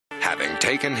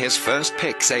taken his first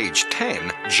pics aged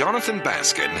 10, Jonathan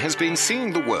Baskin has been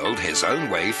seeing the world his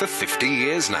own way for 50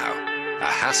 years now. A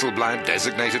Hasselblad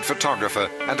designated photographer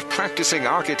and practicing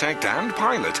architect and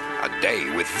pilot, a day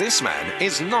with this man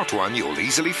is not one you'll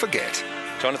easily forget.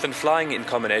 Jonathan, flying in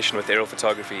combination with aerial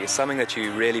photography is something that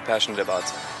you're really passionate about.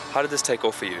 How did this take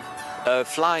off for you?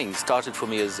 Flying started for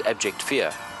me as abject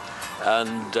fear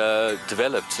and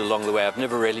developed along the way. I've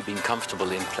never really been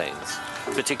comfortable in planes,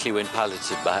 particularly when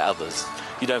piloted by others.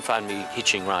 You don't find me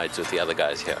hitching rides with the other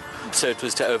guys here. So it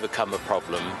was to overcome a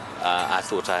problem I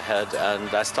thought I had, and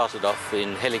I started off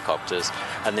in helicopters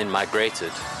and then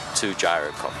migrated to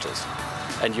gyrocopters.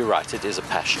 And you're right, it is a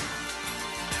passion.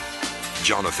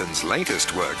 Jonathan's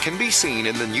latest work can be seen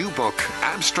in the new book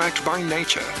Abstract by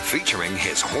Nature, featuring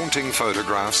his haunting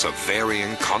photographs of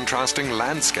varying, contrasting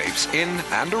landscapes in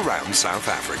and around South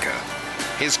Africa.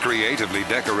 His creatively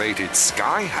decorated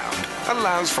Skyhound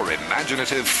allows for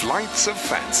imaginative flights of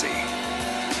fancy.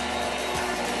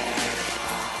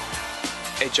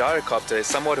 A gyrocopter is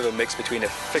somewhat of a mix between a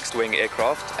fixed-wing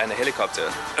aircraft and a helicopter.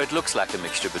 It looks like a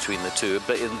mixture between the two,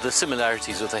 but the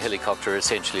similarities with a helicopter are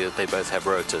essentially that they both have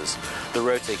rotors. The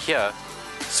rotor here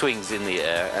swings in the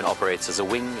air and operates as a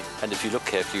wing, and if you look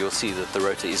carefully, you'll see that the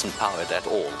rotor isn't powered at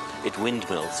all. It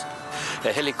windmills.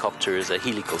 A helicopter is a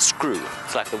helical screw.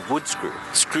 It's like a wood screw.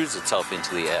 It screws itself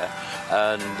into the air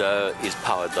and is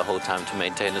powered the whole time to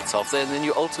maintain itself there, and then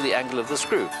you alter the angle of the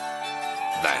screw.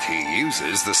 That he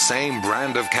uses the same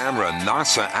brand of camera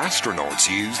NASA astronauts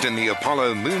used in the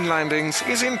Apollo moon landings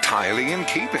is entirely in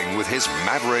keeping with his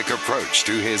maverick approach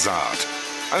to his art.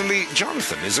 Only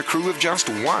Jonathan is a crew of just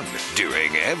one,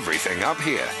 doing everything up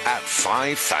here at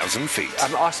 5,000 feet.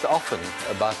 I'm asked often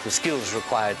about the skills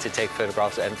required to take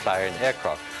photographs and fly an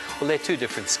aircraft. Well, they're two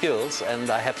different skills,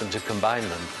 and I happen to combine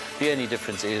them. The only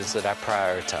difference is that I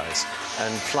prioritize,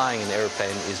 and flying an airplane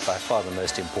is by far the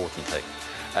most important thing.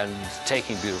 And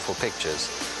taking beautiful pictures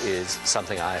is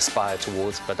something I aspire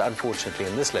towards, but unfortunately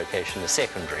in this location, a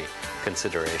secondary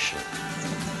consideration.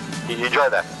 Did you enjoy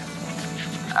that?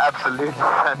 Absolutely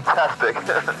fantastic.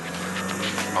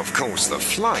 Of course, the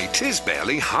flight is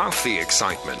barely half the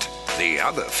excitement. The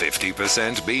other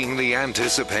 50% being the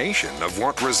anticipation of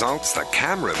what results the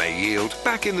camera may yield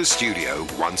back in the studio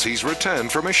once he's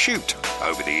returned from a shoot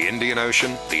over the Indian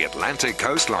Ocean, the Atlantic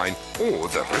coastline, or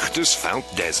the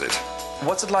Richtersveld Desert.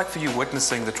 What's it like for you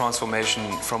witnessing the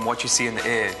transformation from what you see in the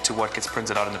air to what gets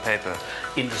printed out in the paper?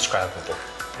 Indescribable.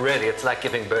 Really, it's like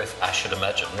giving birth, I should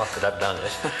imagine. Not that I've done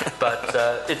it,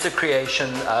 but it's a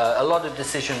creation. A lot of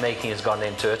decision-making has gone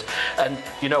into it. And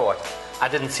you know what? I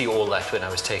didn't see all that when I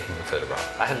was taking the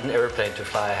photograph. I had an airplane to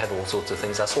fly, I had all sorts of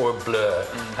things. I saw a blur,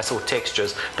 I saw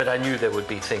textures, but I knew there would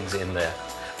be things in there.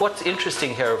 What's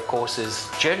interesting here, of course, is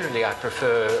generally I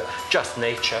prefer just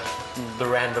nature, the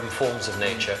random forms of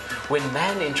nature. When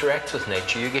man interacts with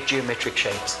nature, you get geometric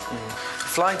shapes.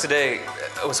 Flying today,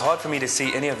 it was hard for me to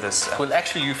see any of this. Well,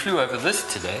 actually, you flew over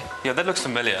this today. Yeah, that looks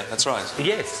familiar, that's right.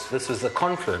 Yes, this was the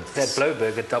confluence. That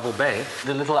Bloberg at Double Bay,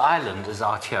 the little island is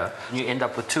out here. You end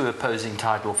up with two opposing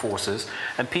tidal forces,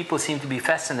 and people seem to be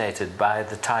fascinated by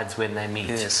the tides when they meet.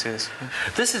 Yes, yes.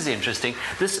 This is interesting.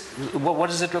 What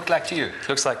does it look like to you? It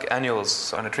looks like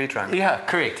annuals on a tree trunk. Yeah,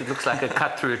 correct. It looks like a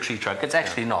cut through a tree trunk. It's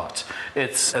actually not.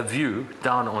 It's a view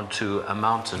down onto a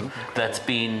mountain that's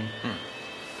been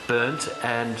burnt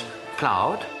and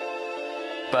ploughed.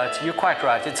 But you're quite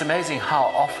right. It's amazing how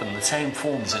often the same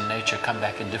forms in nature come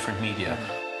back in different media.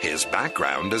 His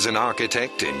background as an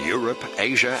architect in Europe,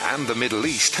 Asia, and the Middle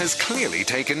East has clearly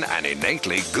taken an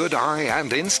innately good eye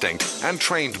and instinct and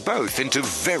trained both into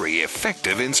very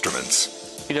effective instruments.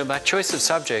 You know, my choice of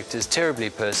subject is terribly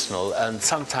personal, and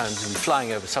sometimes in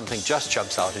flying over something just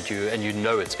jumps out at you and you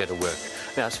know it's going to work.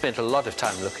 Now, I've spent a lot of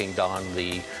time looking down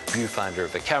the viewfinder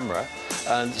of a camera,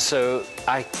 and so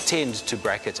I tend to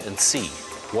bracket and see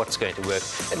what's going to work.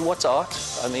 And what's art?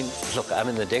 I mean, look, I'm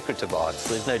in the decorative arts.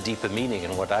 There's no deeper meaning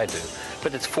in what I do.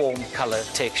 But it's form, color,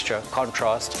 texture,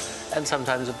 contrast, and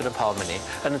sometimes a bit of harmony.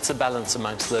 And it's a balance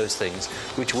amongst those things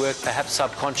which work perhaps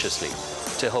subconsciously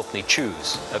to help me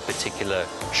choose a particular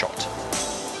shot.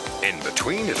 In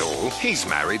between it all, he's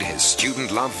married his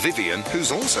student love Vivian,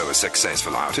 who's also a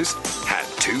successful artist, had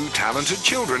 2 talented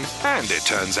children, and it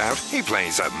turns out he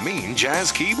plays a mean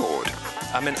jazz keyboard.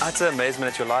 I'm in utter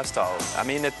amazement at your lifestyle. I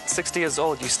mean, at 60 years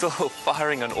old, you're still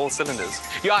firing on all cylinders.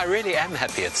 Yeah, I really am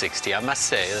happy at 60, I must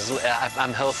say.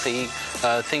 I'm healthy.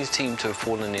 Things seem to have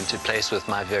fallen into place with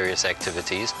my various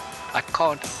activities. I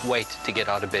can't wait to get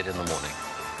out of bed in the morning.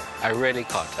 I really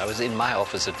can't. I was in my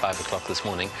office at 5 o'clock this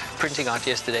morning printing out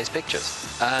yesterday's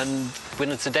pictures. And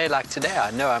when it's a day like today, I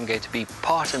know I'm going to be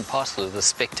part and parcel of this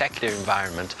spectacular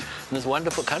environment in this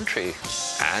wonderful country.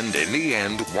 And in the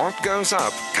end, what goes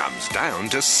up comes down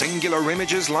to singular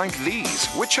images like these,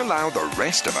 which allow the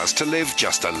rest of us to live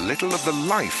just a little of the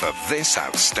life of this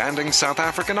outstanding South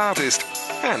African artist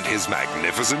and his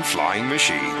magnificent flying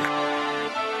machine.